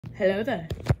Hello there.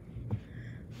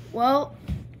 Well,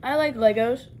 I like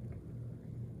Legos.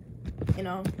 You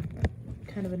know,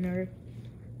 kind of a nerd,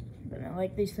 but I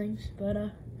like these things.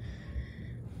 But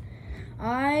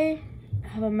I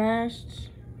have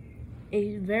amassed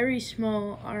a very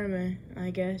small army, I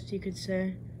guess you could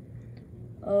say,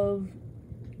 of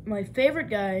my favorite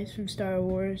guys from Star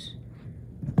Wars,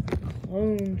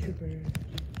 Clone Troopers.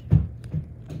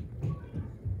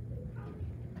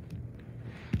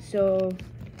 So,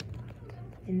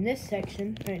 in this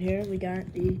section right here, we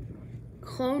got the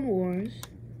Clone Wars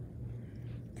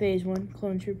Phase 1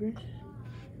 Clone Troopers.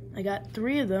 I got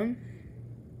 3 of them.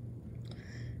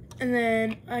 And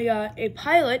then I got a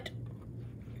pilot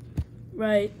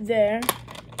right there,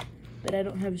 but I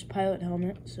don't have his pilot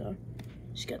helmet, so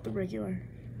just got the regular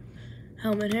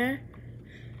helmet here.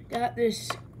 Got this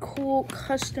cool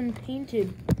custom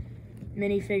painted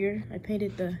minifigure. I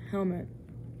painted the helmet.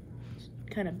 It's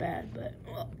kind of bad, but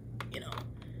well, you know.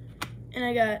 And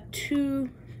I got 2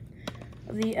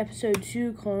 of the Episode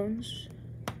 2 clones.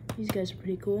 These guys are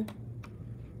pretty cool.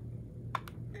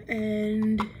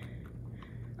 And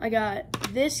I got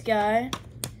this guy,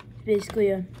 basically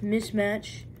a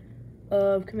mismatch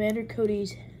of Commander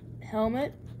Cody's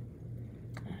helmet.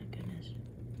 Oh, goodness.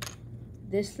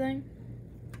 This thing.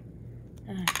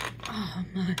 Oh,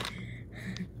 my.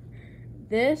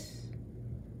 This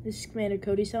is Commander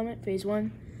Cody's helmet, Phase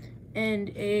 1. And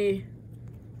a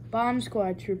Bomb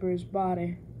Squad Trooper's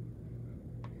body.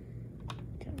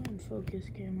 Kind of focus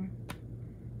camera.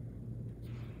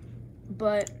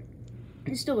 But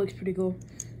it still looks pretty cool.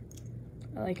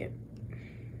 I like it.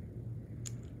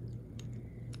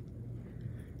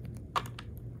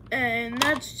 And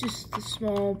that's just the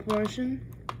small portion.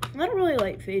 I don't really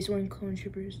like Phase 1 Clone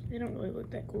Troopers. They don't really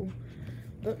look that cool.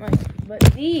 But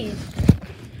these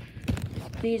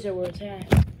are where it's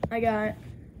at. I got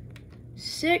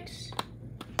 6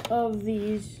 of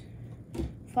these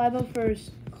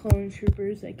 501st Clone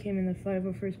Troopers that came in the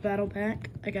 501st Battle Pack.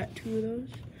 I got 2 of those.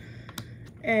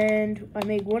 And I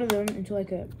made one of them into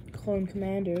like a clone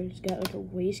commander. It's got like a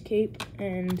waist cape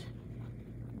and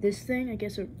this thing, I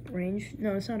guess a range,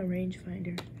 no, it's not a range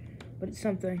finder, but it's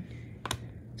something.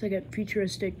 It's like a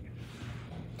futuristic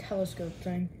telescope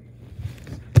thing.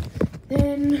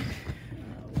 Then,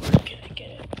 where can I get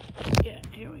it? Yeah,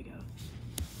 here we go.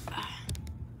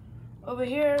 Over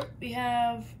here, we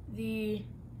have the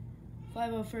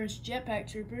 501st Jetpack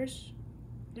Troopers.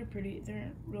 They're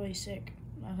really sick.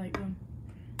 I like them.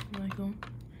 Really cool.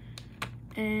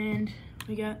 And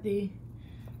we got the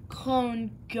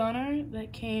Clone Gunner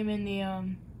that came in the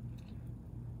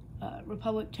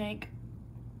Republic tank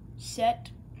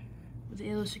set with the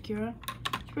Aayla Secura.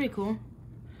 It's pretty cool.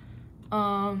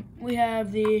 We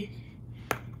have the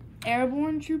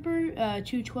Airborne Trooper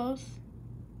 212th.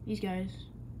 These guys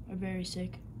are very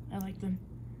sick. I like them.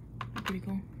 They're pretty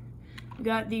cool. We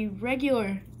got the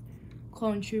regular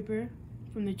Clone Trooper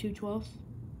from the 212th.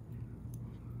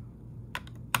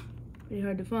 Pretty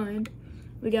hard to find.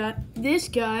 We got this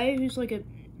guy who's like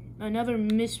another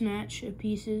mismatch of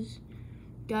pieces.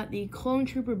 Got the Clone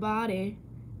Trooper body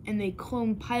and the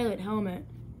Clone Pilot helmet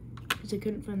because I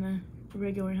couldn't find the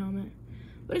regular helmet.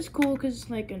 But it's cool because it's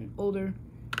like an older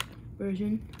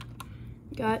version.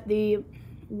 Got the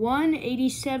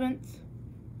 187th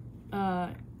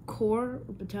Corps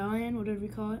or Battalion, whatever you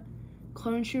call it,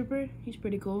 Clone Trooper. He's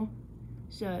pretty cool.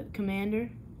 He's a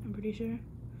commander, I'm pretty sure.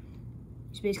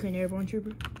 He's basically an airborne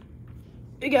trooper.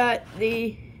 We got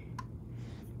the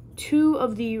 2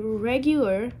 of the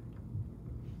regular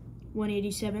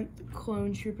 187th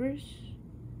Clone Troopers.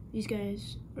 These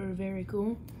guys are very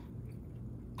cool.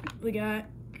 We got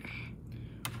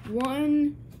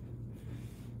 1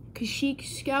 Kashyyyk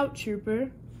Scout Trooper.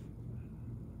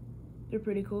 They're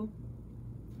pretty cool.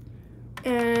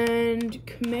 And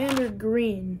Commander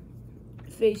Green,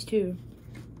 Phase 2.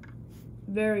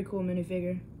 Very cool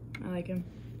minifigure. I like him.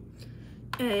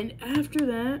 And after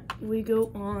that, we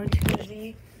go on to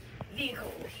the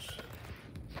vehicles.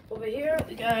 Over here,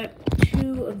 we got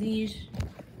 2 of these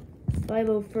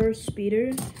 501st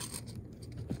speeders.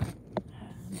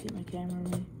 Let me get my camera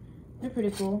ready. They're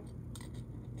pretty cool.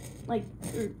 Like,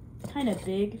 they're kind of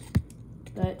big,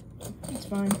 but it's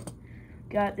fine.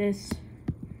 Got this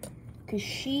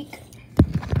Kashyyyk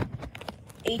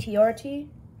ATRT,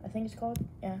 I think it's called.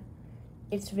 Yeah.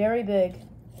 It's very big,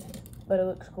 but it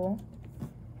looks cool.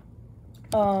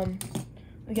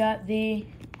 We got the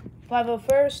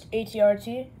 501st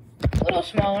ATRT, a little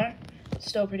smaller,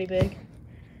 still pretty big.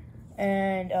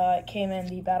 And it came in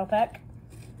the battle pack,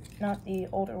 not the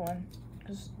older one,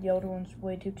 because the older one's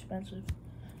way too expensive.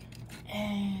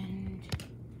 And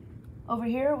over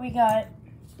here we got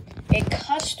a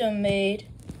custom-made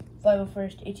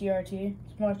 501st ATRT.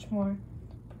 It's much more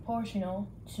proportional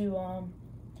to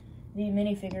the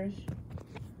minifigures,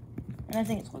 and I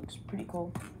think it looks pretty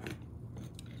cool.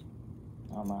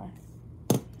 Oh my.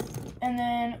 And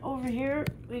then over here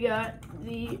we got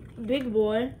the big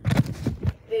boy,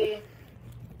 the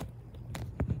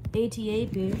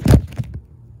AT-AP.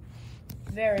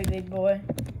 Very big boy.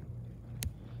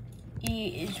 He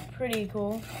is pretty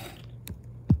cool.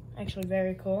 Actually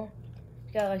very cool.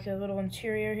 He's got like a little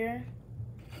interior here.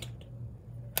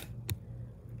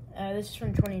 This is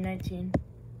from 2019,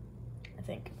 I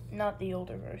think, not the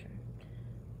older version.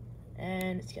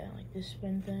 And it's got like this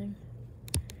spin thing.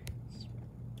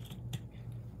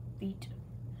 Feet.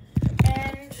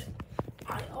 And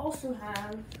I also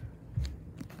have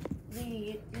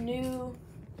the new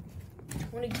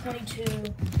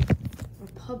 2022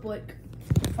 Republic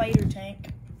fighter tank.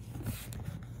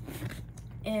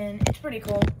 And it's pretty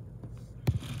cool.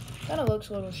 Kind of looks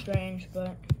a little strange,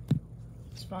 but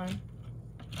it's fine.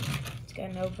 It's got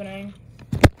an opening.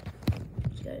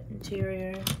 It's got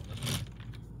interior.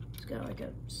 It's got like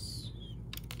a,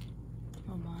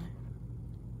 oh my.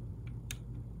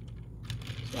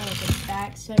 It's got like a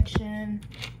back section.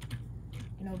 You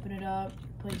can open it up,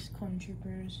 place clone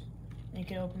troopers. Then you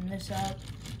can open this up,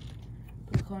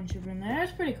 put a clone trooper in there.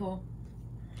 That's pretty cool.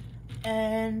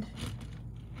 And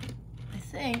I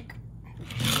think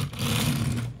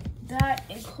that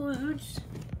includes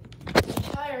the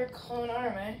entire clone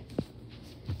army.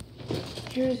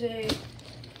 Here's a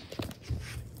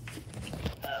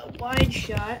wide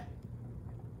shot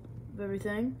of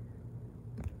everything.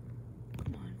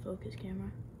 Come on, focus camera.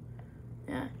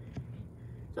 Yeah,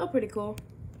 it's all pretty cool.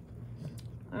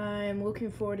 I'm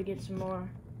looking forward to get some more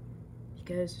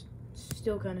because it's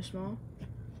still kind of small.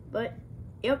 But,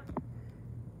 yep.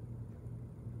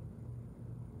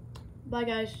 Bye,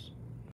 guys.